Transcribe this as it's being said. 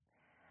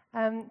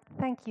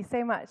Thank you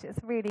so much. It's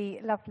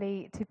really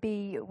lovely to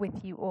be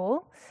with you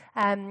all.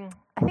 I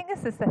think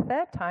this is the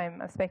third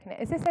time I've spoken.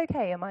 Is this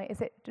okay?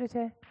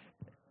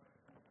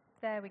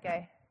 There we go.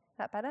 Is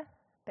that better? A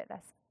bit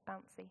less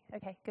bouncy.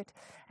 Okay, good.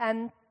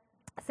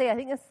 So yeah, I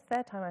think this is the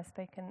third time I've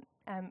spoken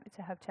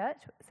to Hub Church.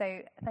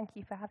 So thank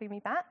you for having me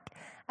back.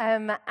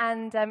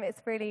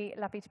 It's really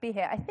lovely to be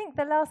here. I think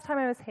the last time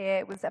I was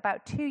here was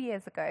about 2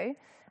 years ago,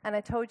 and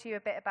I told you a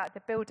bit about the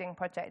building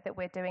project that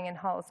we're doing in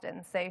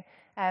Harlesden. So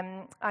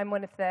I'm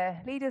one of the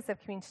leaders of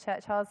Community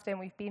Church Harlesden.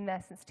 We've been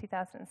there since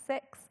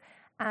 2006.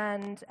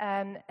 And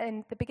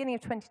in the beginning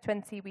of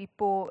 2020, we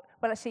bought,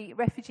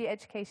 Refugee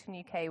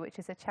Education UK, which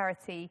is a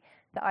charity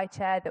that I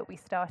chair, that we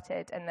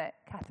started, and that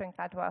Catherine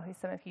Gladwell, who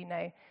some of you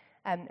know,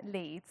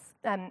 leads.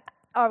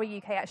 RE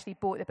UK actually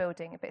bought the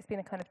building, but it's been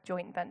a kind of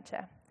joint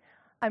venture.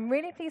 I'm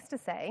really pleased to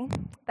say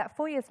that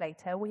 4 years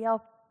later, we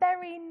are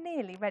very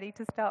nearly ready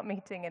to start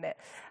meeting in it.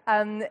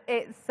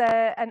 It's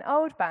an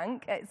old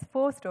bank. It's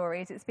 4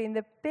 stories. It's been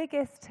the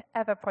biggest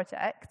ever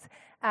project.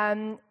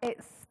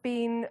 It's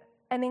been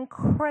an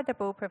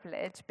incredible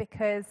privilege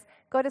because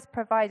God has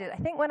provided. I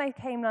think when I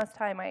came last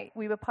time,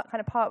 we were kind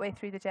of partway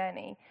through the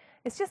journey.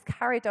 It's just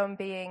carried on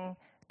being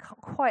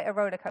quite a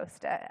roller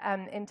coaster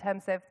in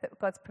terms of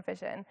God's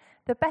provision.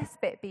 The best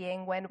bit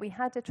being when we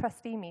had a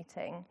trustee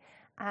meeting,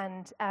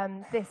 and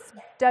this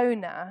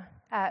donor,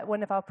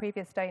 one of our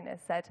previous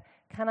donors, said,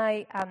 "Can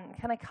I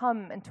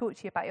come and talk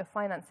to you about your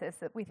finances?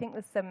 That we think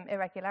there's some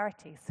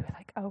irregularities." So we're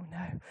like, "Oh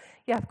no,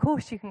 yeah, of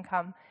course you can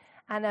come."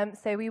 And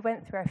so we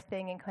went through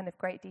everything in kind of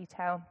great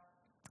detail.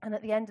 And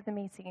at the end of the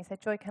meeting, he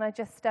said, "Joy, can I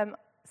just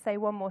say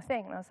one more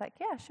thing?" And I was like,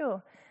 "Yeah,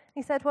 sure."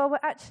 He said, "Well, we're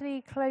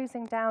actually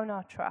closing down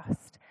our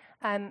trust.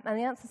 And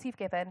the answers you've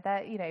given,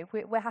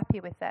 we're happy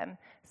with them.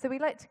 So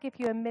we'd like to give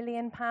you £1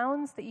 million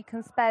that you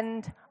can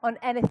spend on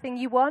anything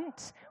you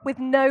want with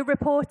no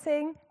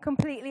reporting,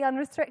 completely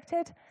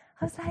unrestricted."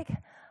 I was like,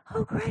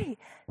 "Oh, great,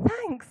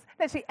 thanks."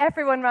 Literally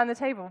everyone around the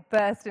table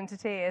burst into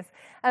tears.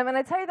 And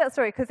I tell you that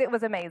story because it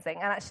was amazing.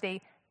 And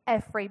actually,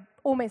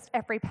 almost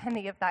every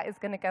penny of that is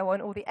going to go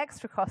on all the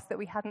extra costs that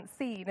we hadn't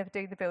seen of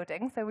doing the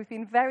building. So we've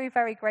been very,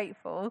 very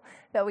grateful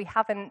that we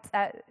haven't.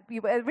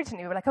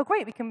 Originally, we were like, "Oh,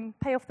 great, we can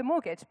pay off the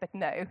mortgage," but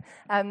no,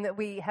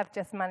 we have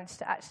just managed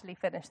to actually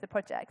finish the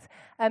project.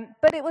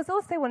 But it was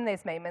also one of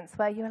those moments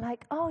where you were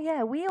like, "Oh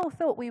yeah, we all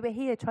thought we were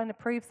here trying to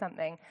prove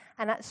something,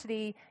 and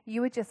actually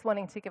you were just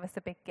wanting to give us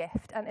a big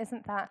gift." And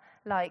isn't that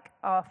like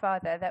our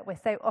Father, that we're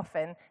so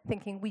often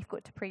thinking we've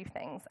got to prove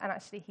things, and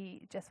actually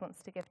He just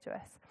wants to give to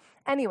us.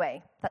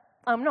 Anyway,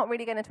 I'm not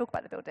really going to talk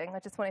about the building. I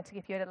just wanted to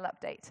give you a little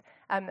update.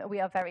 We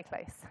are very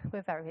close.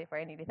 We're very,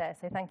 very nearly there,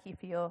 so thank you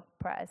for your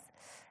prayers.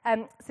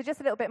 So just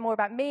a little bit more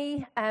about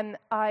me. I'm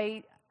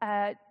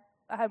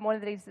one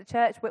of the leaders of the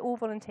church. We're all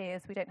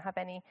volunteers. We don't have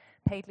any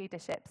paid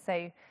leadership.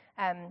 So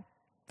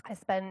I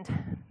spend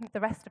the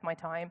rest of my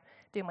time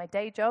doing my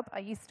day job. I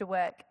used to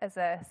work as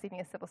a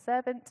senior civil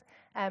servant,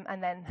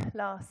 and then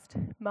last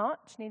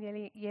March,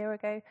 nearly a year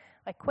ago,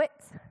 I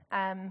quit.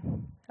 I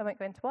won't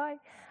go into why.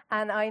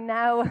 And I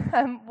now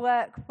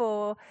work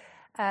for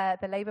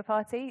the Labour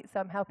Party, so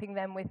I'm helping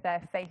them with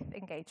their faith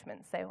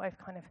engagement. So I've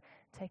kind of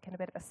taken a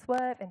bit of a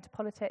swerve into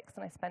politics,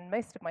 and I spend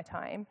most of my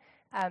time,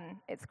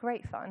 it's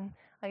great fun,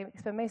 I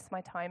spend most of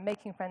my time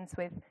making friends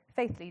with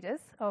faith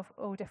leaders of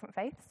all different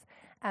faiths,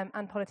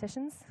 and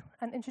politicians,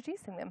 and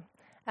introducing them,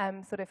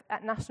 sort of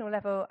at national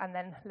level and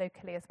then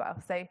locally as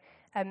well. So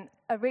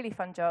a really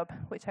fun job,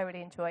 which I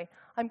really enjoy.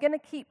 I'm going to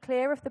keep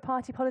clear of the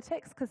party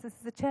politics because this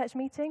is a church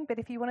meeting, but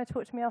if you want to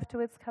talk to me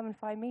afterwards, come and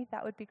find me.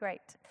 That would be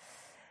great.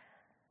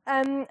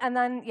 And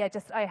then,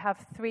 I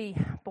have 3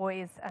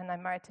 boys, and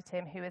I'm married to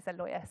Tim, who is a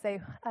lawyer. So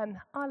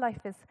our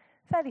life is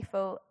fairly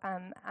full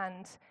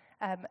and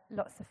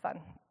lots of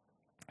fun.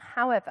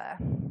 However,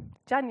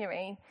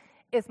 January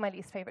is my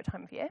least favourite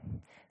time of year.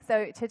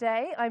 So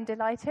today, I'm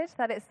delighted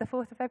that it's the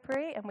 4th of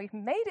February, and we've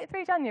made it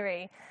through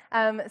January.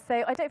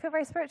 So I don't feel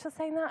very spiritual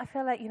saying that. I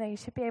feel like, you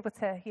should be able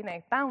to,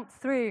 bounce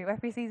through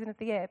every season of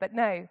the year. But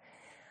no,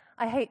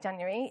 I hate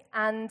January,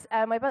 and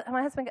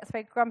my husband gets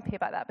very grumpy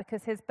about that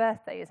because his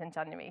birthday is in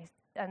January,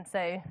 and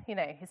so,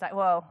 he's like,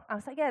 well, I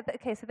was like, yeah,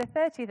 okay, so the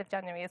 30th of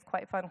January is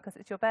quite fun because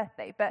it's your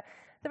birthday, but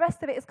the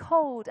rest of it is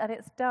cold, and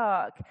it's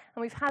dark,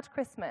 and we've had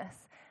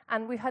Christmas,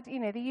 and we've had,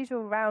 the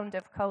usual round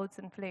of colds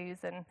and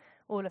flus and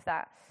all of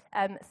that.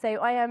 So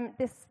I am,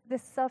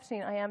 this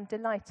afternoon, I am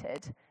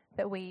delighted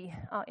that we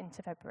are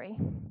into February.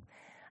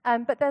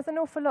 But there's an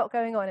awful lot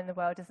going on in the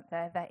world, isn't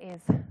there, that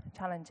is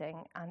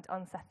challenging and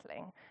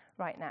unsettling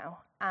right now.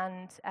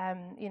 And,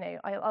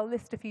 I'll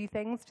list a few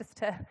things just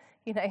to,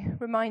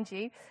 remind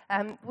you.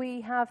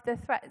 We have the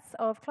threats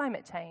of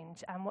climate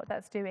change and what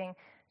that's doing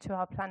to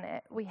our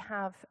planet. We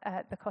have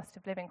the cost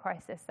of living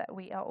crisis that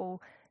we are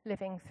all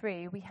living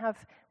through. We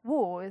have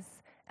wars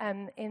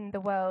in the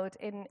world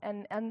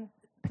and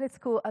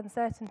political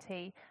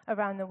uncertainty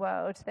around the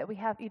world that we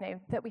have,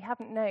 that we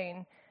haven't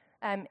known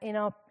in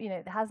our,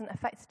 that hasn't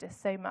affected us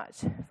so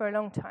much for a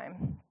long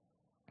time.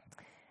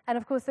 And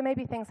of course, there may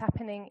be things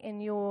happening in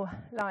your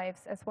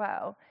lives as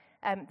well.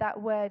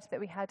 that word that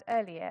we had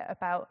earlier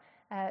about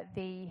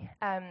the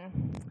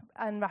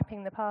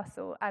unwrapping the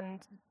parcel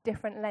and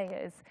different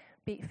layers,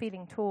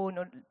 feeling torn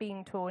or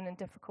being torn and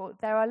difficult.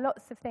 There are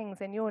lots of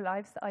things in your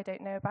lives that I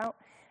don't know about.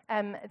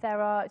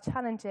 There are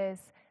challenges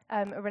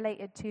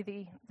related to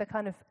the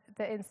kind of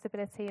the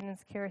instability and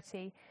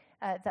insecurity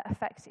that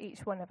affect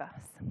each one of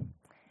us.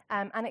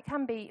 And it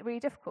can be really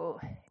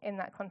difficult in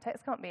that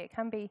context, can't be? It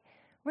can be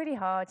really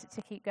hard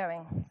to keep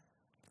going.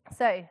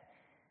 So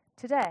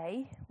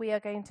today we are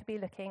going to be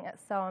looking at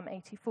Psalm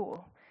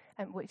 84,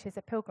 which is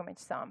a pilgrimage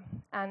psalm.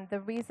 And the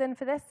reason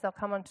for this, I'll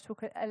come on to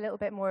talk a little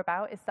bit more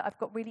about, is that I've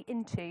got really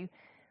into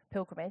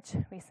pilgrimage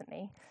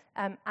recently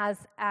as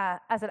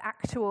an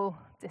actual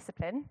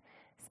discipline,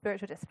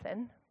 spiritual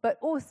discipline, but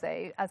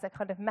also as a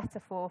kind of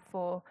metaphor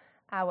for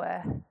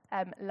our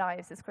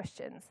lives as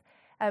Christians.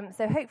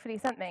 So hopefully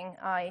something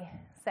I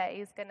say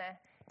is going to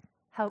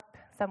help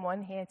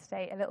someone here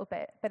today a little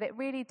bit. But it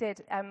really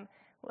did, there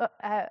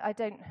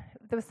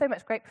was so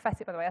much great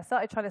prophetic, by the way. I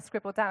started trying to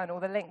scribble down all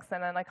the links,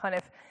 and then I kind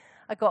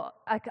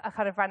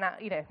of ran out,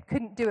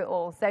 couldn't do it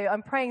all. So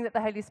I'm praying that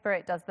the Holy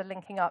Spirit does the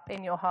linking up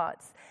in your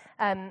hearts.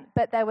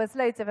 But there was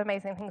loads of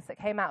amazing things that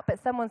came out.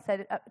 But someone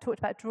talked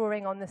about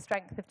drawing on the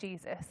strength of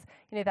Jesus.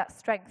 That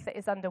strength that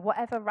is under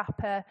whatever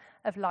wrapper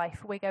of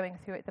life we're going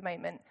through at the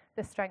moment,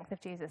 the strength of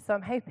Jesus. So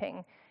I'm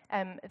hoping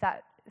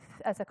that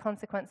as a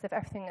consequence of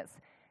everything that's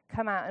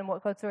come out and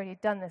what God's already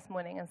done this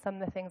morning and some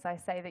of the things I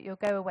say, that you'll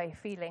go away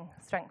feeling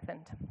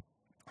strengthened.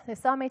 So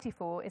Psalm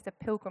 84 is a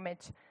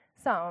pilgrimage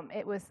psalm.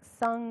 It was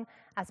sung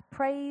as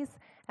praise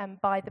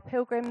by the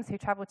pilgrims who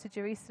travelled to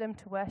Jerusalem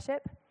to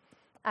worship.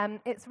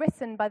 It's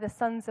written by the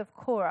sons of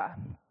Korah.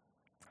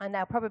 And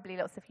now probably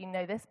lots of you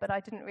know this, but I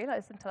didn't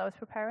realise until I was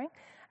preparing,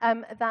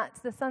 that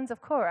the sons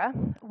of Korah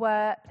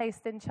were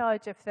placed in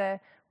charge of the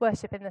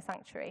worship in the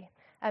sanctuary.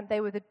 They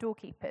were the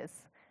doorkeepers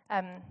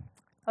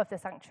of the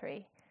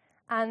sanctuary.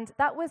 And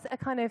that was a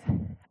kind of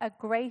a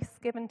grace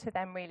given to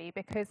them, really,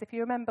 because if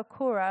you remember,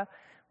 Korah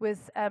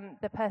was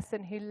the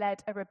person who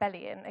led a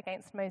rebellion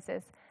against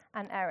Moses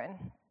and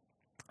Aaron.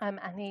 And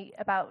he,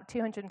 about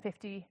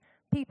 250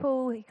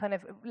 people, he kind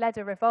of led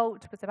a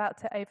revolt, was about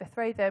to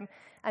overthrow them,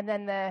 and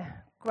then the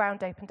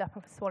ground opened up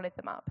and swallowed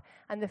them up.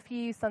 And the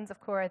few sons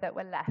of Korah that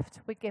were left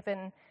were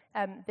given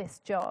this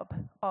job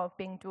of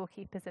being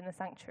doorkeepers in the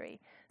sanctuary.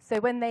 So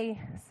when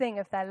they sing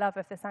of their love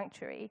of the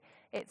sanctuary,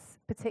 it's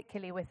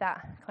particularly with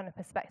that kind of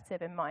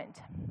perspective in mind.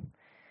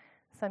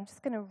 So I'm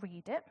just going to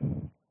read it.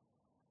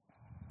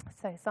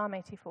 So Psalm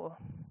 84.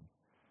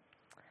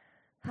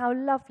 How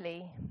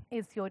lovely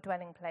is your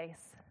dwelling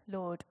place,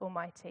 Lord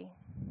Almighty.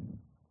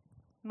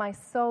 My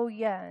soul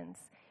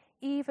yearns,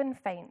 even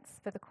faints,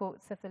 for the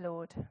courts of the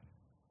Lord.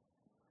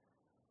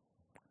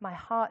 My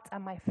heart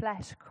and my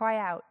flesh cry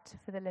out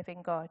for the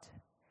living God.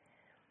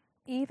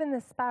 Even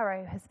the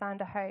sparrow has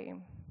found a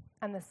home,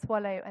 and the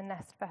swallow a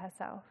nest for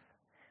herself,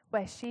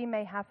 where she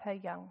may have her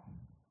young.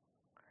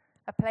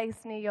 A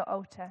place near your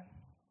altar,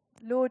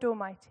 Lord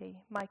Almighty,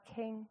 my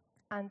King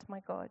and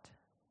my God.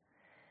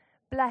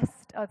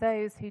 Blessed are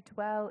those who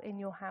dwell in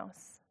your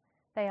house.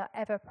 They are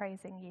ever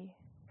praising you.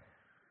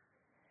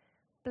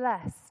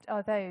 Blessed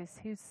are those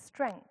whose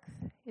strength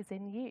is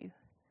in you,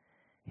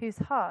 whose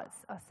hearts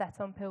are set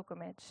on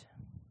pilgrimage.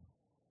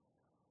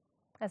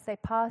 As they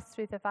pass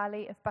through the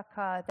valley of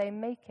Bacar, they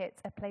make it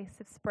a place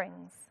of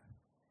springs.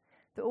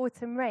 The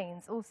autumn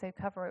rains also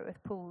cover it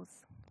with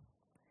pools.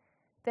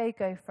 They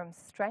go from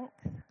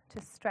strength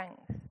to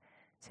strength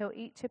till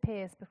each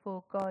appears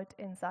before God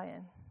in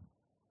Zion.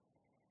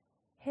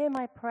 Hear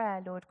my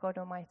prayer, Lord God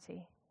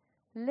Almighty.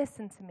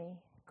 Listen to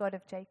me, God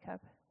of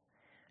Jacob.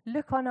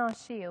 Look on our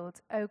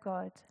shield, O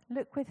God.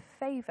 Look with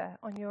favour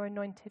on your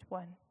anointed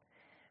one.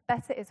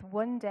 Better is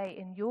one day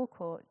in your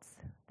courts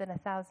than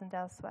 1,000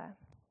 elsewhere.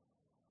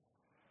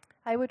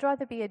 I would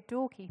rather be a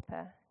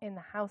doorkeeper in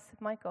the house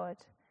of my God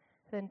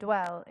than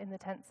dwell in the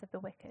tents of the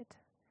wicked.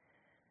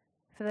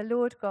 For the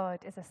Lord God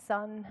is a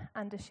sun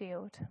and a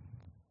shield.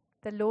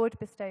 The Lord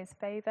bestows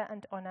favour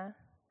and honour.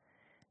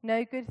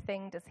 No good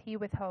thing does he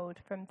withhold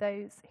from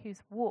those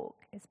whose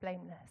walk is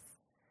blameless.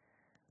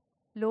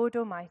 Lord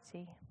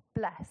Almighty,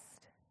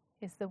 blessed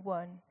is the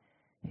one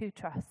who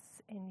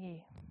trusts in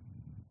you.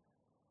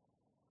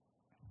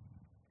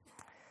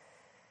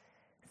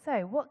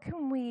 So, what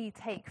can we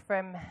take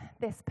from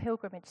this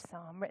pilgrimage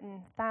psalm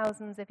written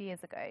thousands of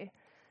years ago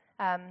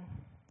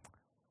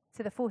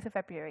to the 4th of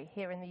February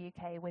here in the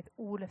UK with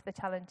all of the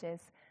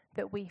challenges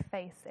that we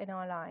face in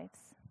our lives?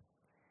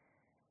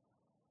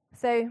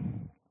 So,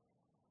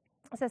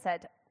 as I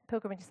said,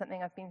 pilgrimage is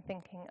something I've been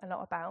thinking a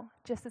lot about.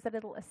 Just as a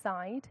little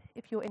aside,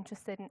 if you're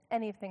interested in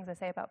any of the things I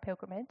say about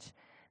pilgrimage,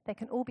 they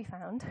can all be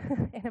found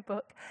in a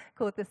book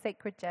called The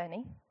Sacred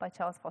Journey by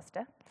Charles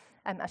Foster.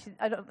 Actually,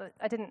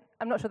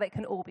 I'm not sure they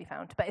can all be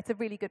found, but it's a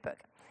really good book,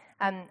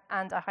 and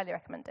I highly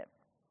recommend it.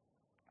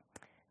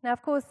 Now,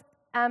 of course,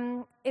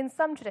 in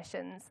some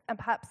traditions, and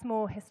perhaps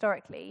more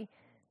historically,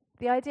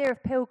 the idea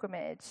of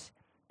pilgrimage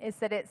is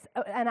that it's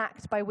an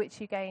act by which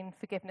you gain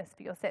forgiveness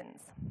for your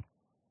sins.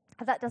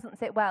 And that doesn't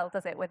sit well,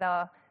 does it, with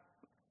our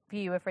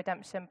view of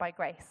redemption by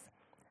grace.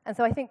 And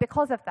so I think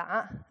because of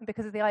that, and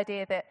because of the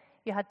idea that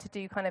you had to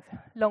do kind of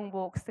long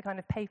walks to kind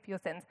of pay for your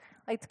sins,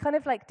 I kind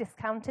of like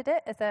discounted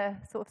it as a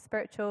sort of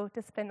spiritual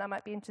discipline that I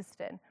might be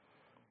interested in.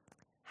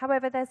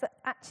 However, there's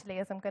actually,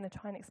 as I'm going to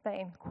try and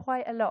explain,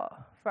 quite a lot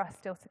for us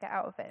still to get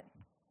out of it.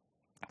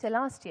 So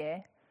last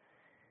year,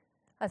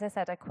 as I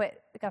said, I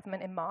quit the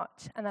government in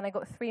March, and then I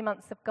got 3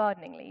 months of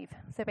gardening leave.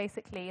 So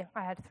basically,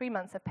 I had 3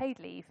 months of paid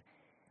leave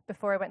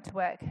before I went to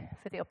work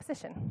for the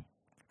opposition,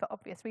 for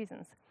obvious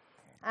reasons,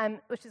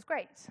 which is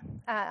great.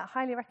 I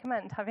highly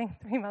recommend having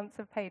 3 months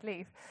of paid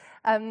leave.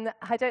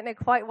 I don't know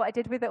quite what I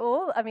did with it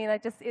all. I mean, a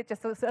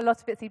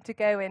lot of it seemed to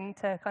go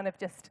into kind of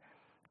just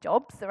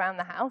jobs around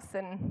the house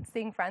and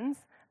seeing friends.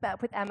 Met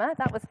up with Emma,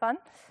 that was fun.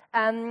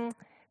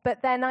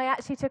 But then I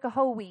actually took a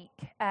whole week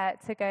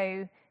to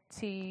go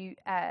to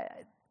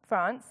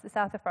France, the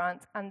south of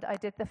France, and I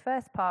did the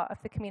first part of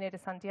the Camino de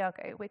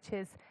Santiago, which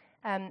is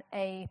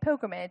a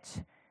pilgrimage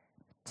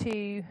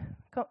to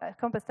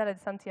Compostela de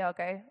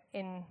Santiago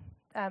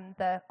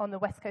on the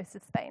west coast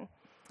of Spain.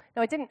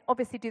 Now, I didn't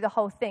obviously do the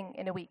whole thing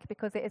in a week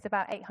because it is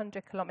about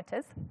 800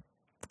 kilometers,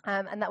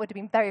 and that would have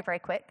been very, very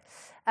quick.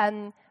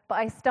 But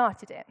I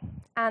started it.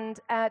 And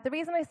the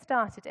reason I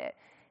started it,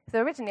 so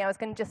originally I was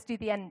going to just do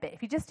the end bit.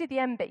 If you just do the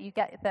end bit, you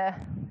get the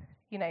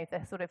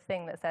sort of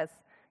thing that says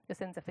your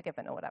sins are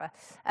forgiven or whatever.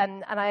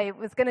 And I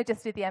was going to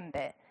just do the end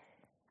bit.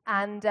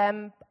 And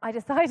I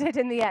decided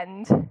in the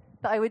end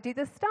that I would do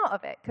the start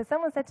of it, because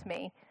someone said to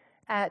me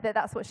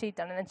that's what she'd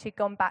done, and then she'd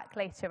gone back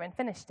later and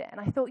finished it.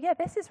 And I thought, yeah,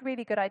 this is a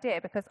really good idea,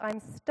 because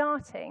I'm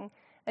starting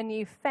a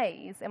new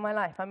phase in my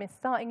life. I'm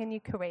starting a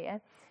new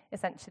career,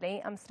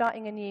 essentially. I'm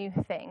starting a new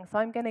thing. So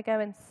I'm going to go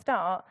and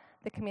start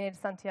the Camino de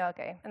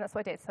Santiago. And that's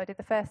what I did. So I did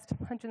the first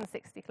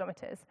 160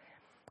 kilometers.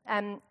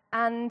 And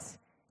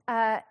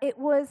it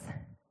was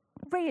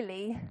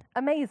really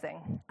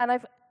amazing. And I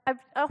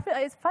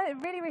find it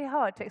really, really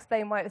hard to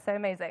explain why it was so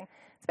amazing.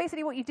 So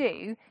basically what you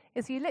do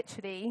is you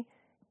literally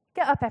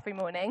get up every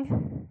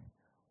morning,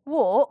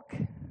 walk.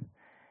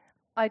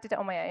 I did it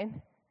on my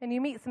own. And you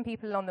meet some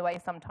people along the way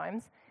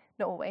sometimes,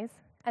 not always.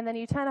 And then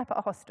you turn up at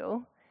a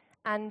hostel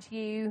and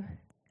you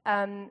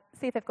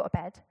see if they've got a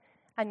bed,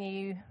 and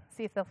you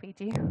see if they'll feed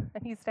you,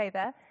 and you stay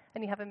there,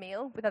 and you have a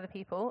meal with other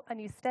people,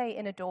 and you stay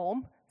in a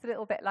dorm. It's a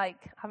little bit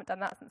like, I haven't done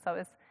that since I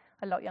was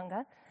a lot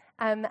younger.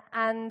 And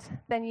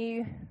then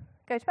you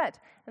go to bed,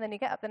 and then you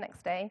get up the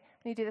next day,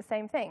 and you do the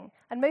same thing.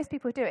 And most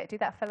people do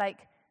that for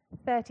like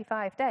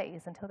 35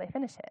 days until they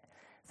finish it.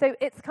 So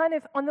it's kind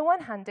of, on the one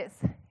hand,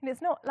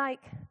 it's not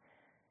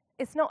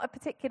a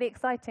particularly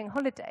exciting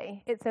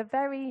holiday. It's a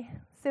very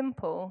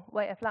simple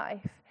way of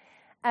life.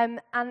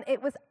 And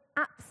it was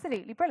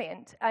absolutely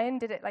brilliant. I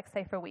ended it, like I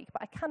say, for a week,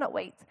 but I cannot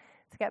wait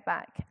to get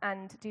back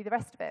and do the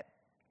rest of it.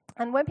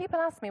 And when people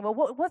ask me, well,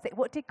 what was it?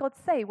 What did God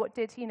say? What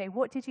did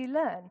you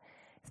learn?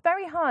 It's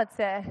very hard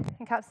to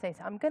encapsulate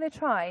it. I'm going to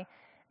try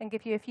and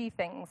give you a few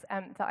things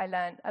that I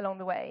learned along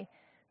the way.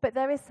 But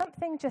there is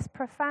something just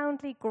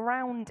profoundly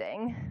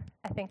grounding,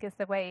 I think is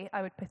the way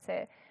I would put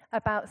it,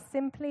 about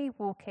simply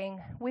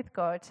walking with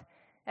God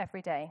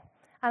every day.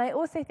 And I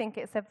also think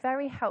it's a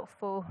very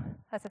helpful,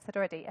 as I've said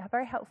already, a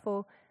very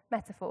helpful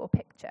metaphor or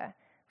picture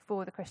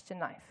for the Christian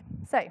life.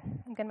 So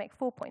I'm going to make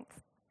 4 points.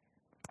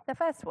 The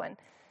first one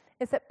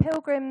is that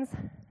pilgrims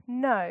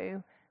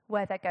know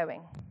where they're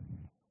going.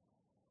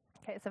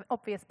 Okay, it's an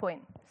obvious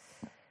point.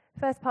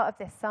 First part of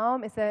this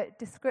psalm is a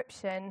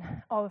description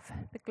of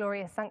the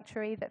glorious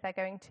sanctuary that they're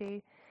going to,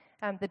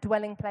 the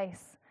dwelling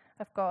place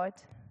of God.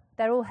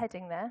 They're all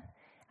heading there,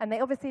 and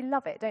they obviously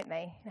love it, don't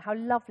they? How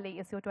lovely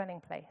is your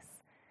dwelling place?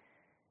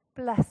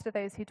 Blessed are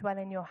those who dwell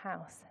in your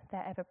house.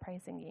 They're ever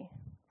praising you.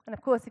 And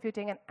of course, if you're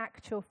doing an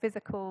actual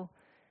physical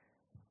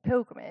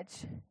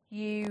pilgrimage,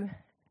 you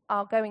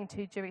are going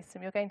to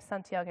Jerusalem, you're going to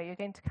Santiago, you're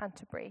going to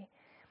Canterbury,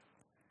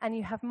 and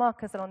you have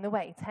markers along the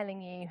way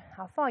telling you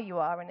how far you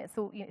are, and it's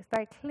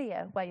very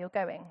clear where you're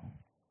going.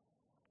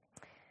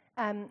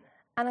 And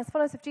as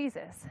followers of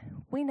Jesus,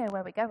 we know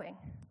where we're going.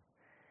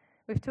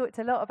 We've heard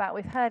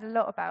a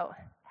lot about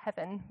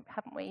heaven,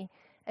 haven't we,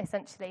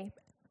 essentially?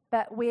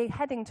 But we're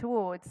heading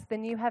towards the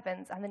new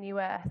heavens and the new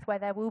earth, where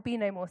there will be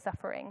no more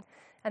suffering,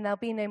 and there'll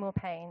be no more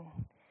pain,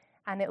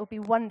 and it will be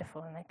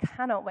wonderful, and I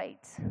cannot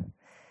wait.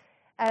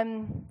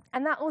 And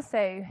that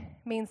also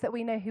means that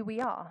we know who we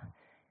are.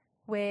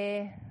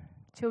 We're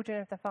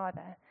children of the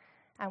Father,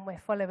 and we're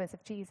followers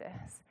of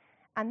Jesus.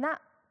 And that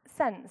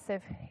sense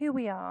of who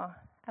we are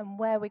and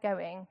where we're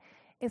going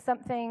is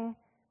something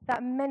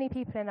that many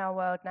people in our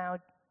world now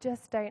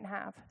just don't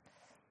have.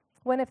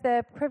 One of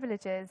the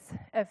privileges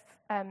of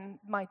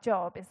my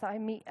job is that I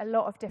meet a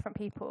lot of different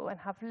people and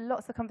have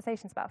lots of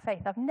conversations about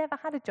faith. I've never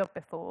had a job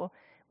before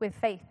with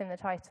faith in the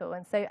title,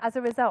 and so as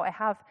a result, I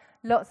have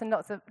lots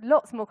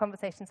more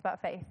conversations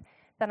about faith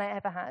than I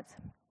ever had.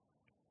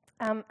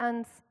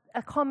 And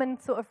a common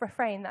sort of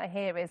refrain that I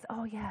hear is,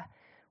 oh yeah,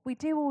 we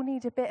do all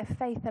need a bit of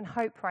faith and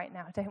hope right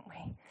now, don't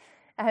we?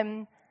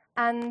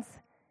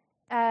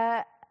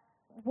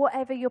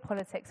 Whatever your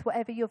politics,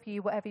 whatever your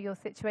view, whatever your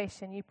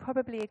situation, you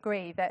probably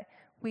agree that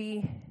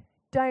we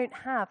don't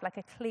have like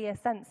a clear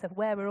sense of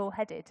where we're all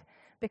headed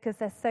because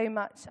there's so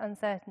much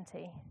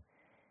uncertainty.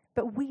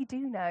 But we do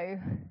know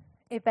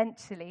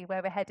eventually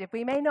where we're headed.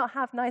 We may not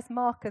have nice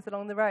markers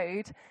along the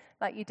road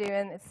like you do,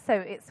 and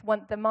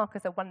the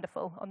markers are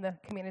wonderful on the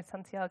Camino de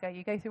Santiago.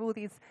 You go through all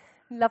these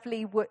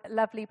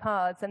lovely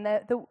paths, and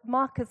the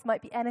markers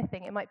might be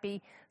anything. It might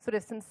be sort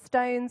of some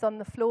stones on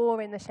the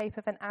floor in the shape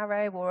of an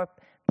arrow or a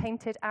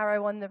painted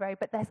arrow on the road,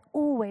 but there's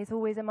always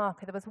a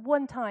marker. There was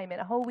one time in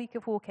a whole week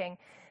of walking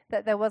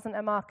that there wasn't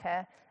a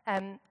marker,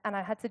 and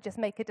I had to just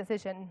make a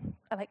decision,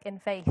 like in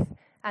faith,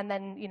 and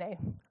then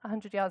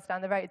 100 yards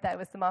down the road there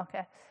was the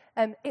marker.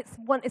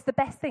 It's the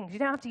best thing. You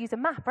don't have to use a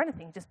map or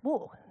anything. You just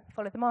walk,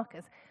 follow the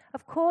markers.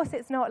 Of course,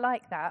 it's not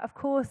like that. Of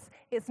course,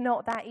 it's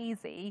not that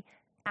easy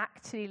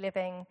actually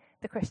living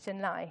the Christian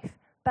life.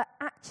 But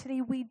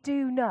actually, we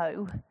do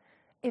know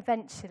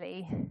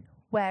eventually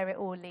where it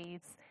all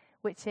leads,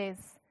 which is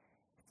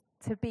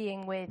to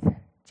being with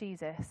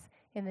Jesus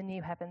in the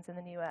new heavens and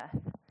the new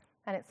earth.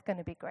 And it's going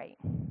to be great.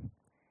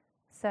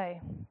 So,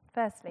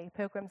 firstly,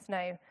 pilgrims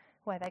know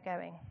where they're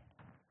going.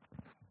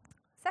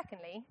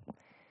 Secondly,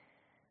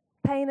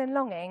 pain and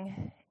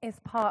longing is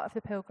part of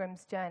the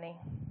pilgrim's journey.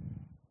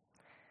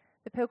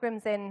 The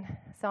pilgrims in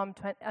Psalm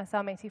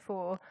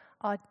 84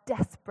 are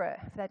desperate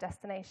for their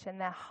destination.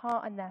 Their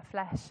heart and their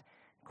flesh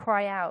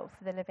cry out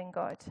for the living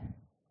God.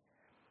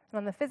 And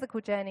on the physical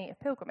journey of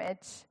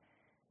pilgrimage,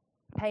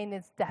 pain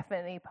is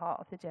definitely part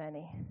of the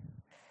journey.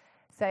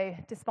 So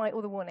despite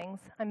all the warnings,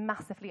 I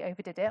massively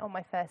overdid it on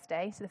my first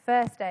day. So the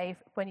first day,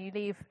 when you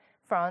leave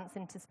France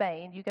into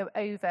Spain, you go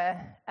over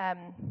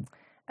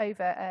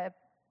a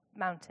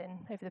mountain,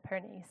 over the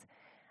Pyrenees.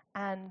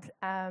 And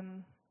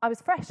I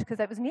was fresh because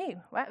it was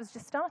new, right? It was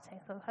just starting.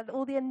 So I had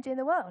all the energy in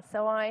the world.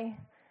 So I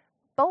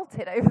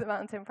bolted over the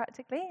mountain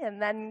practically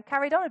and then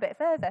carried on a bit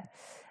further.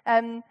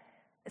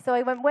 So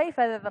I went way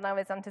further than I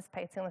was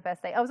anticipating on the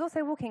first day. I was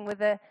also walking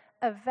with a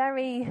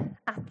very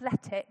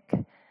athletic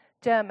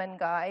German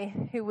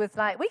guy who was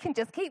like, we can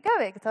just keep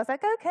going. So I was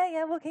like, okay,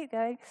 yeah, we'll keep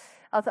going.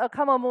 I'll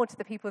come on more to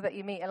the people that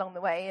you meet along the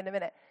way in a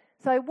minute.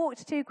 So I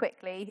walked too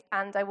quickly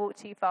and I walked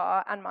too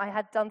far, and I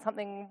had done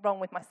something wrong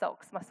with my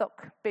socks. My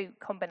sock boot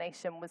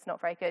combination was not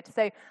very good.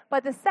 So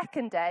by the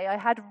second day, I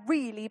had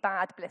really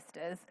bad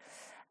blisters.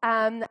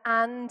 And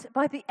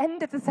by the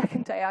end of the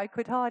second day, I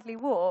could hardly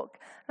walk.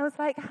 I was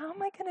like, how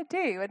am I going to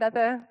do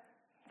another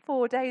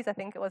 4 days, I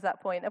think it was,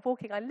 that point of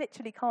walking? I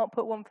literally can't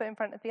put one foot in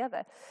front of the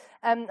other.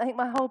 I think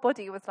my whole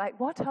body was like,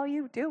 what are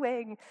you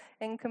doing?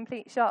 In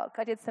complete shock.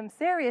 I did some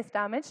serious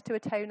damage to a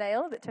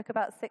toenail that took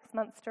about 6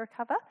 months to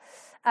recover.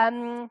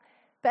 But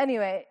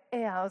anyway,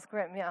 yeah, I was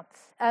grim, yeah.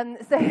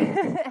 So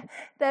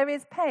there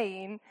is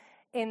pain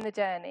in the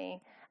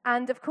journey.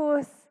 And of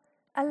course,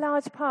 a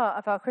large part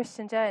of our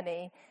Christian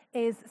journey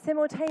is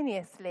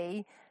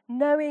simultaneously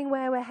knowing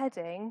where we're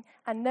heading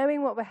and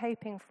knowing what we're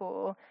hoping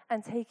for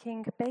and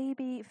taking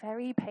baby,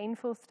 very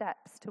painful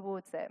steps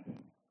towards it.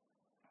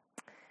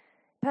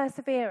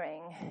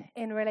 Persevering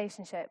in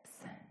relationships,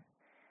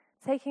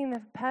 taking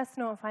the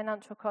personal and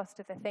financial cost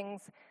of the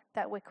things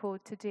that we're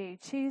called to do,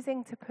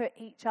 choosing to put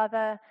each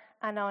other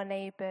and our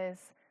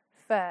neighbours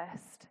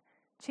first,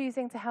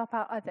 choosing to help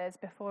out others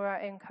before our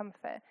own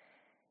comfort.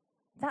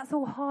 That's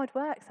all hard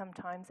work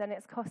sometimes, and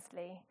it's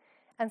costly.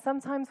 And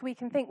sometimes we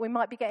can think we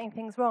might be getting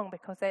things wrong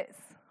because it's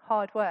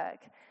hard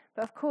work.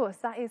 But of course,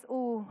 that is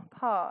all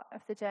part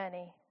of the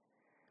journey.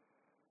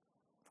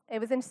 It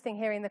was interesting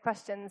hearing the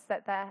questions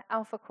that the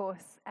Alpha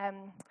Course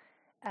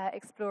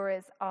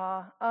explorers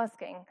are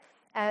asking.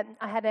 I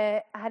had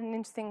an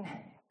interesting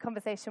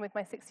conversation with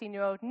my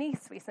 16-year-old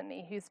niece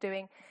recently who's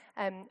doing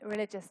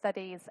religious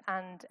studies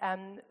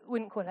and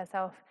wouldn't call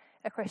herself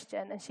a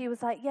Christian. And she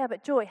was like, yeah,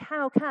 but Joy,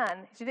 how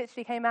can, she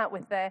literally came out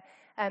with the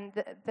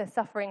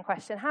suffering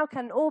question, how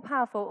can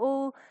all-powerful,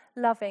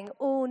 all-loving,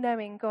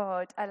 all-knowing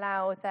God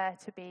allow there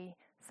to be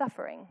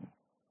suffering?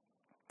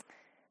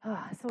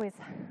 Oh, it's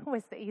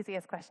always the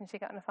easiest question you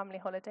get on a family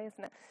holiday,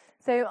 isn't it?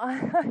 So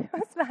I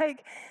was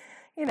like,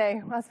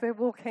 as we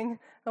were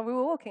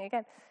walking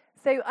again.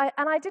 So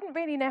I didn't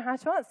really know how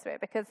to answer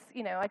it because,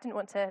 I didn't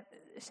want to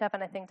shove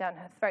anything down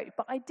her throat.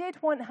 But I did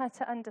want her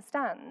to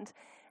understand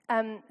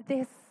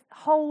this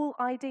whole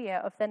idea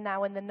of the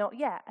now and the not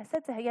yet. I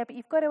said to her, yeah, but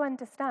you've got to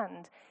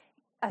understand.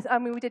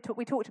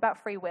 We talked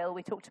about free will.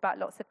 We talked about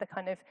lots of the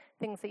kind of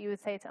things that you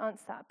would say to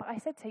answer that. But I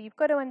said to her, you've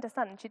got to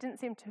understand, and she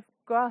didn't seem to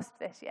grasp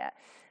this yet,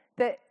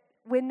 that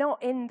we're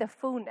not in the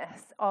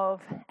fullness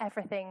of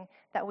everything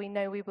that we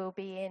know we will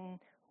be in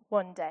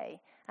one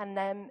day. And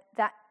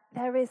that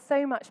there is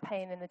so much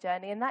pain in the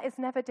journey, and that is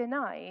never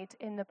denied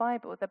in the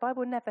Bible. The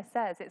Bible never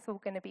says it's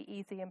all going to be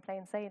easy and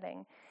plain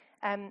sailing.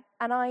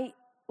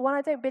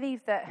 I don't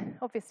believe that,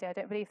 obviously I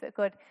don't believe that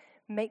God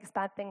makes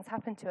bad things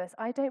happen to us.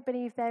 I don't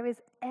believe there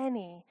is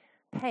any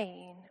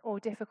pain or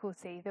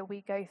difficulty that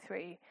we go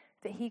through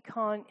that he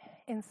can't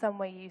in some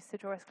way use to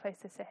draw us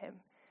closer to him.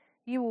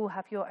 You all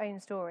have your own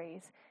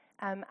stories,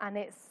 and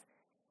it's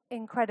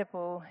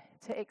incredible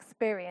to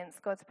experience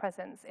God's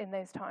presence in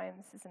those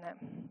times, isn't it?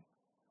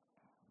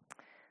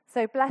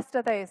 So blessed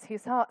are those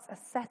whose hearts are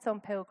set on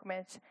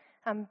pilgrimage,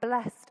 and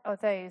blessed are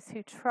those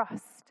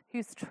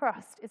whose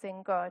trust is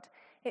in God.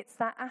 It's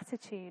that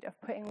attitude of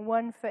putting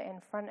one foot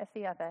in front of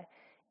the other,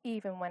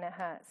 even when it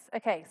hurts.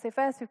 Okay, so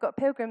first we've got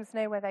pilgrims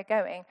know where they're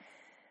going.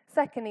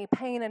 Secondly,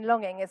 pain and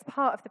longing is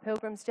part of the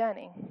pilgrim's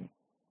journey.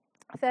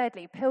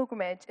 Thirdly,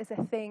 pilgrimage is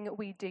a thing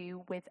we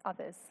do with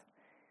others.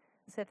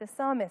 So the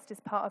psalmist is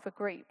part of a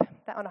group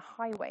that on a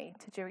highway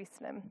to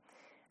Jerusalem.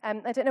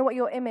 I don't know what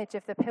your image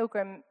of the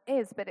pilgrim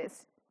is, but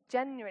it's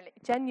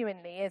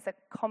genuinely is a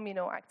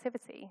communal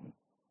activity.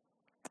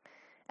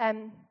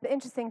 The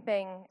interesting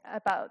thing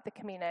about the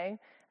Camino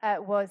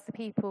was the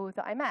people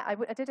that I met.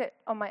 I did it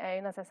on my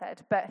own, as I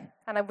said,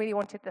 and I really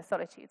wanted the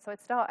solitude. So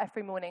I'd start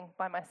every morning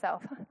by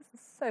myself. This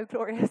is so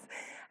glorious.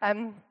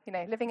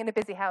 Living in a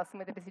busy house and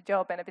with a busy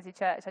job and a busy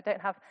church, I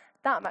don't have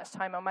that much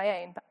time on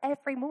my own. But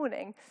every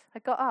morning I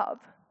got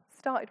up,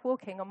 started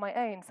walking on my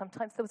own.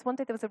 Sometimes one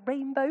day there was a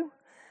rainbow.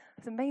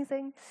 It was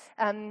amazing.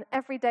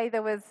 Every day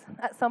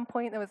at some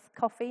point there was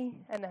coffee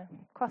and a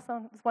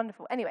croissant. It was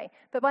wonderful. Anyway,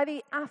 but by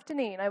the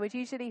afternoon I would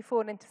usually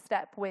fall into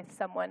step with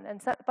someone.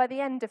 And so by the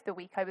end of the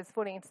week I was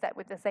falling into step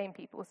with the same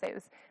people. So it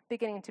was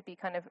beginning to be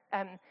kind of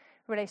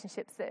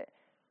relationships that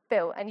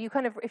built. And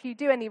if you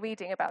do any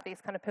reading about these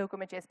kind of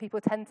pilgrimages,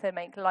 people tend to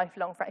make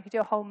lifelong friends. If you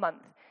do a whole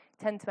month,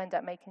 you tend to end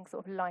up making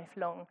sort of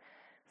lifelong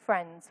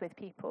friends with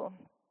people.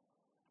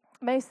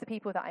 Most of the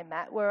people that I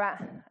met were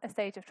at a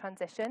stage of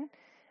transition,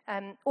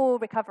 or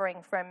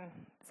recovering from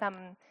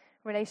some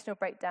relational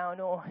breakdown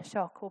or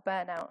shock or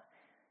burnout.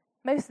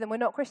 Most of them were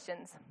not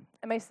Christians,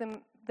 and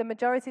the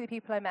majority of the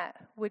people I met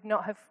would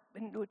not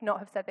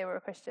have said they were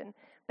a Christian,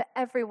 but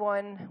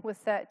everyone was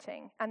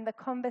searching, and the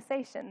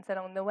conversations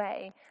along the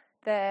way,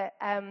 the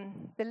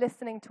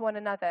listening to one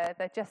another,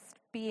 the just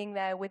being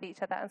there with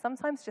each other, and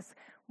sometimes just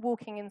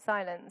walking in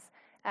silence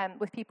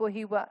with people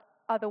who were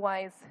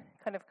otherwise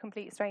kind of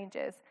complete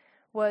strangers,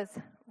 was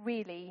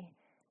really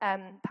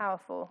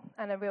powerful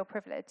and a real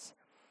privilege.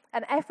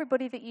 And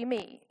everybody that you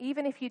meet,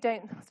 even if you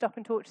don't stop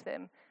and talk to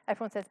them,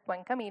 everyone says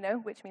buen camino,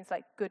 which means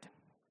like good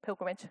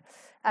pilgrimage.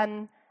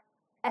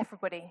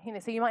 Everybody,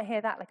 so you might hear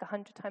that like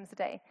 100 times a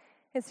day.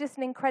 It's just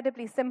an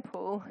incredibly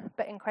simple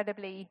but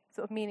incredibly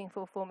sort of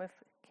meaningful form of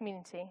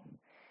community.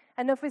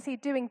 And obviously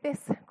doing this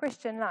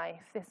Christian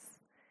life, this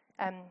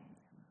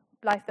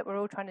life that we're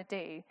all trying to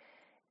do,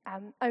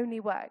 only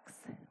works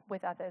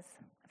with others.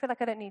 I feel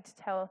like I don't need to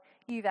tell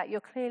you that. You're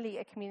clearly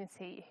a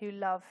community who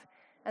love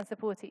and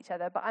support each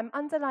other. But I'm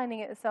underlining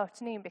it this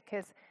afternoon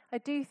because I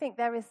do think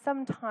there is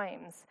some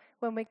times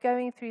when we're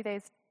going through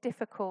those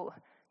difficult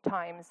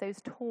times, those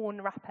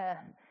torn wrapper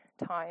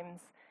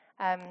times,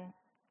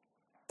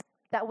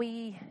 that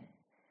we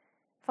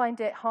find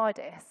it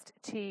hardest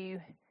to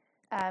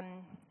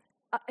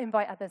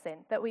invite others in,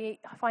 that we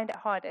find it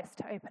hardest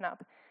to open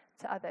up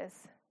to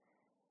others.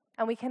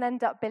 And we can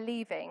end up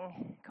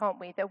believing, can't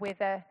we, that we're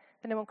that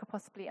no one could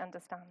possibly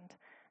understand.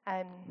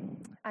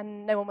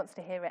 And no one wants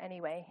to hear it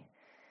anyway.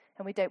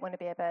 And we don't want to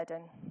be a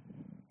burden.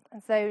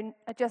 And so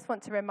I just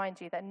want to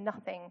remind you that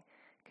nothing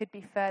could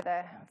be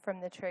further from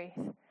the truth.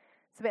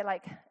 It's a bit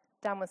like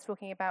Dan was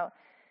talking about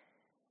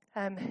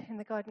in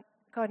the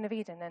Garden of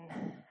Eden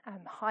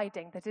and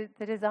hiding.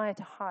 The desire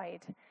to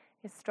hide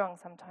is strong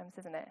sometimes,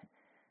 isn't it?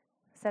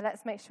 So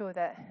let's make sure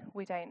that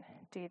we don't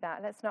do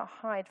that. Let's not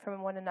hide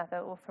from one another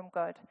or from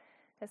God.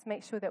 Let's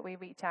make sure that we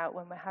reach out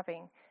when we're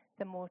having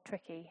the more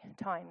tricky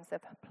times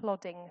of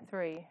plodding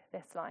through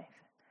this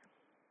life.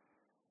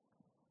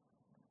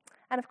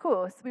 And of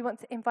course, we want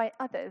to invite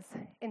others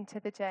into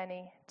the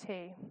journey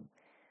too.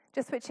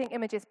 Just switching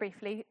images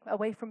briefly,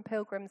 away from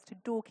pilgrims to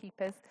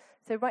doorkeepers.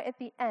 So right at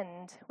the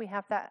end, we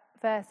have that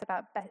verse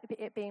about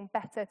it being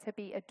better to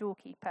be a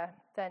doorkeeper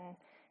than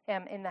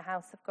in the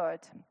house of God,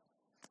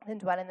 than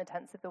dwell in the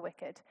tents of the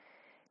wicked.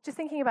 Just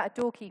thinking about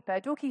a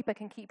doorkeeper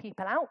can keep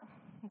people out,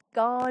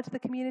 guard the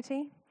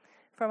community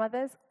from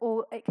others,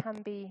 or it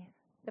can be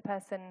the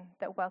person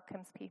that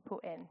welcomes people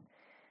in.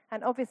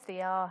 And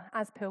obviously,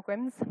 as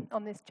pilgrims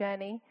on this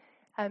journey,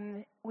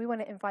 we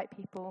want to invite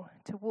people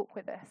to walk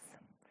with us.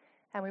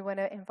 And we want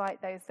to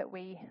invite those that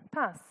we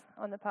pass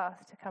on the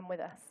path to come with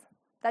us.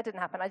 That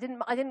didn't happen. I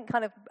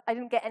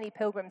didn't get any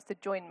pilgrims to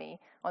join me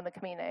on the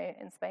Camino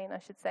in Spain, I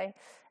should say.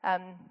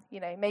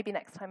 Maybe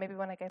next time, maybe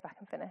when I go back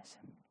and finish.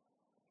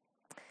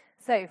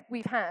 So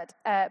we've had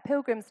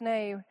pilgrims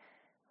know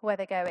where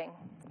they're going.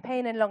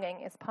 Pain and longing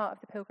is part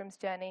of the pilgrim's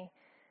journey.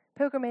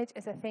 Pilgrimage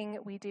is a thing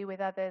we do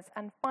with others.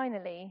 And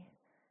finally,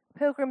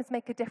 pilgrims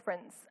make a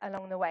difference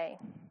along the way.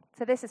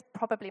 So this is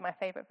probably my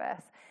favorite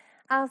verse.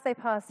 As they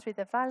pass through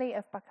the valley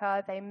of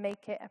Baca, they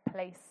make it a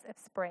place of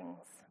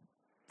springs.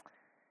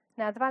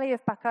 Now, the valley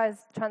of Baca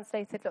is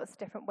translated lots of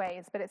different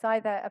ways, but it's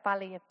either a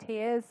valley of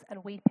tears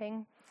and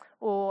weeping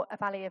or a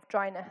valley of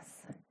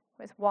dryness,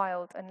 where it's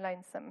wild and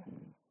lonesome.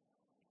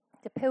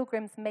 The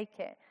pilgrims make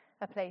it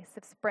a place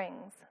of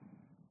springs.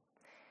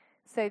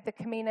 So the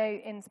Camino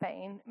in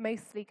Spain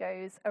mostly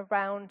goes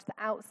around the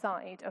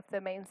outside of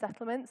the main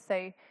settlements,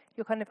 so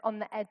you're kind of on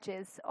the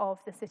edges of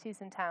the cities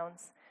and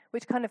towns,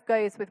 which kind of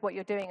goes with what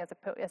you're doing as if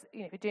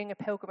you're doing a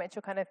pilgrimage,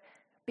 you're kind of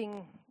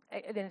being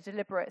in a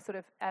deliberate sort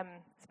of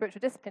spiritual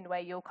discipline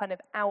way. You're kind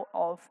of out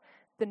of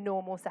the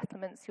normal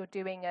settlements. You're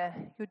doing a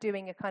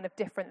kind of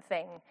different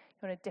thing.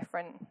 You're on a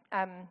different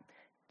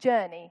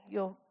journey.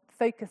 You're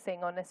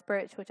focusing on a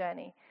spiritual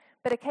journey.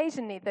 But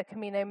occasionally the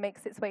Camino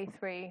makes its way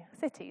through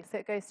cities. So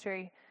it goes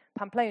through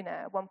Pamplona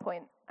at one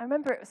point. I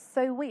remember it was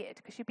so weird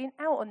because you've been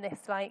out on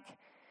this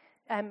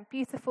on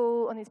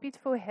these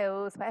beautiful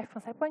hills where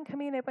everyone's like, buen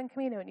camino,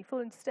 and you fall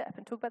into step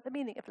and talk about the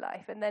meaning of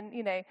life, and then,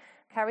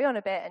 carry on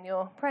a bit and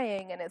you're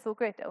praying and it's all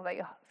good, although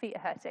your feet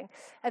are hurting.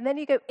 And then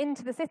you go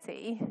into the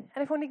city and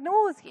everyone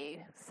ignores you.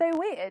 So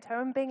weird. I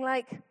remember being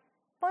like,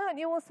 why aren't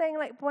you all saying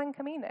buen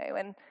camino?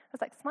 And I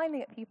was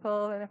smiling at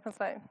people and everyone's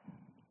like,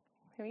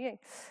 who are you?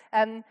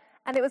 And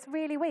it was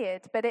really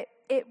weird, but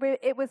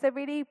it was a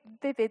really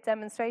vivid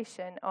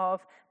demonstration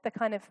of the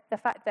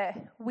fact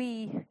that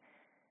we're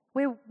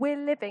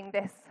living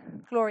this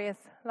glorious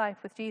life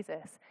with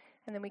Jesus,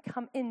 and then we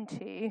come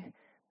into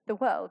the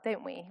world,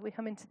 don't we? We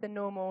come into the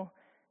normal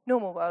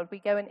world. We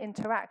go and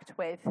interact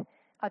with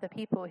other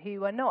people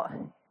who are not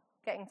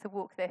getting to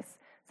walk this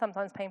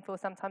sometimes painful,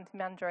 sometimes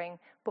meandering,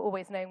 but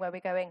always knowing where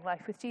we're going,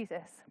 life with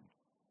Jesus.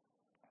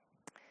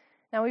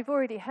 Now, we've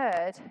already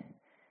heard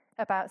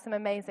about some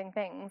amazing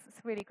things.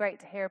 It's really great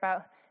to hear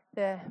about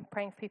the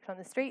praying for people on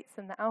the streets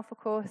and the Alpha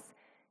course.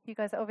 You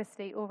guys are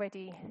obviously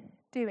already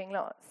doing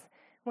lots.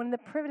 One of the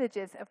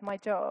privileges of my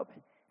job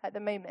at the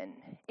moment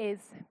is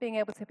being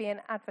able to be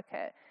an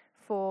advocate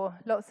for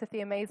lots of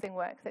the amazing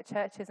work that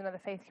churches and other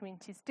faith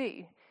communities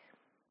do.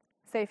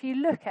 So if you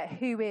look at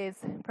who is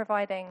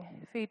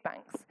providing food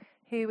banks,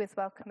 who is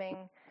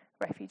welcoming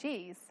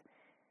refugees,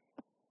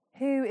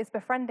 who is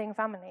befriending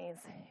families,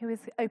 who is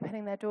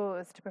opening their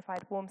doors to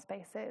provide warm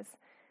spaces,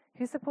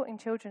 who's supporting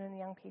children and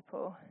young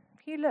people,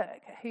 if you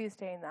look at who's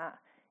doing that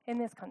in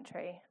this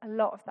country, a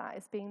lot of that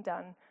is being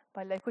done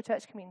by local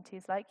church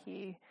communities like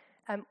you,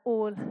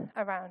 all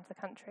around the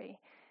country.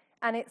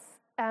 And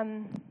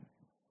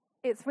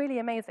it's really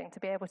amazing to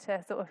be able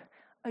to sort of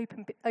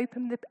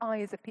open the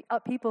eyes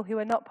of people who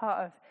are not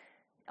part of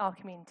our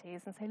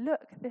communities and say,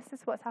 look, this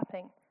is what's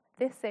happening.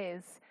 This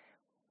is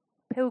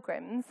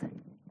pilgrims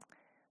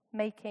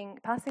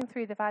passing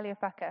through the Valley of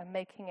Baca and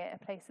making it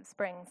a place of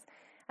springs.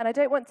 And I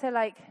don't want to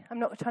I'm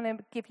not trying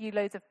to give you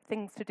loads of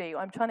things to do.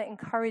 I'm trying to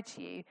encourage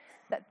you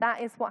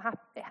that is what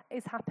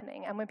is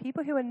happening. And when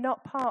people who are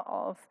not part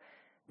of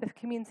the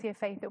community of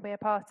faith that we're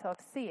part of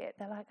see it,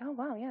 they're like, oh,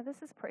 wow, yeah,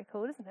 this is pretty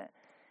cool, isn't it?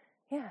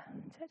 Yeah,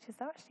 churches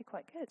are actually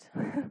quite good.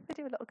 They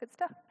do a lot of good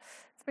stuff.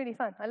 It's really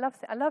fun. I love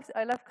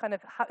kind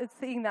of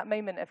seeing that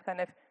moment of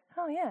kind of,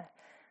 oh, yeah,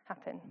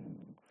 happen.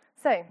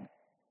 So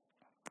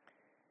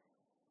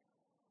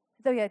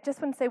yeah,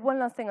 just want to say one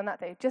last thing on that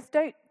though. Just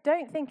don't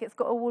think it's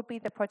got to all be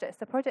the projects.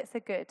 The projects are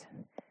good.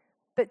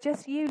 But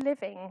just you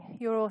living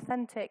your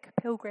authentic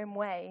pilgrim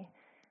way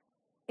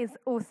is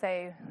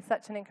also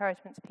such an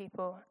encouragement to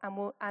people,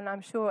 and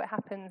I'm sure it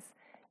happens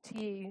to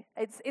you.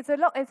 It's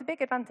a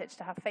big advantage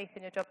to have faith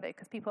in your job though,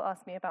 because people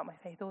ask me about my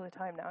faith all the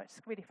time now.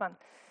 It's really fun.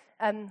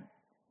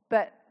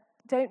 But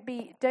don't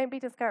be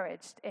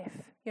discouraged if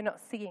you're not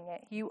seeing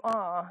it. You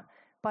are,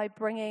 by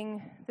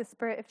bringing the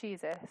Spirit of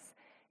Jesus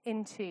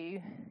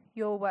into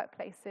your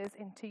workplaces,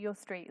 into your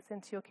streets,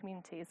 into your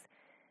communities.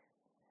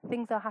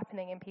 Things are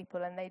happening in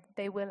people, and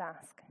they will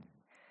ask.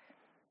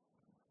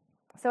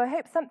 So I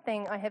hope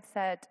something I have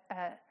said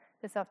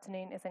this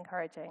afternoon is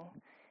encouraging.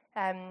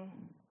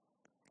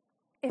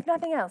 If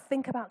nothing else,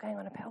 think about going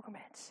on a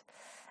pilgrimage.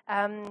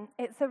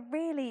 It's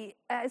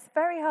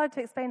very hard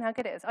to explain how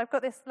good it is. I've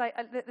got this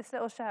this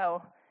little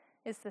shell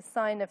is the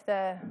sign of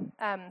the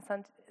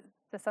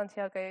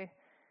Santiago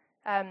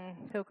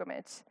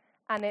pilgrimage.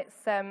 And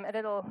it's a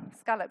little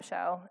scallop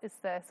shell is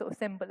the sort of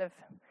symbol of,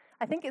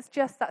 I think it's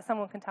just that,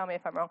 someone can tell me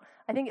if I'm wrong,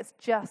 I think it's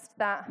just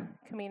that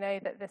Camino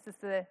that this is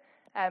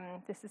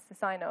the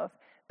sign of.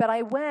 But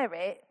I wear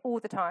it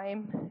all the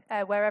time,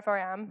 wherever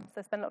I am.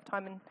 So I spend a lot of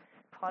time in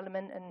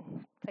Parliament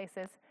and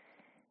places.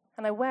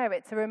 And I wear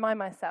it to remind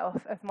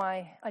myself of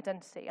my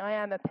identity. I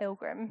am a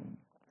pilgrim.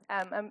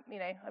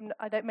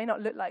 I may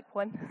not look like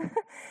one,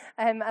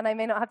 and I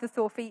may not have the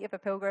sore feet of a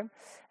pilgrim,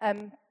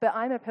 but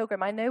I'm a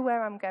pilgrim. I know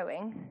where I'm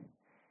going.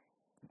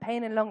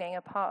 Pain and longing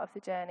are part of the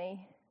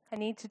journey. I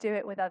need to do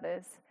it with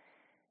others,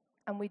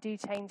 and we do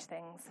change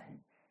things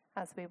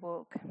as we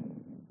walk.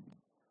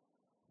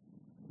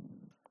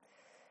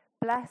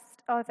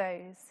 Blessed are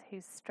those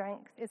whose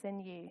strength is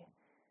in you,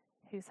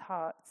 whose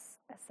hearts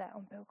are set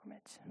on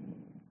pilgrimage.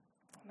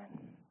 Amen.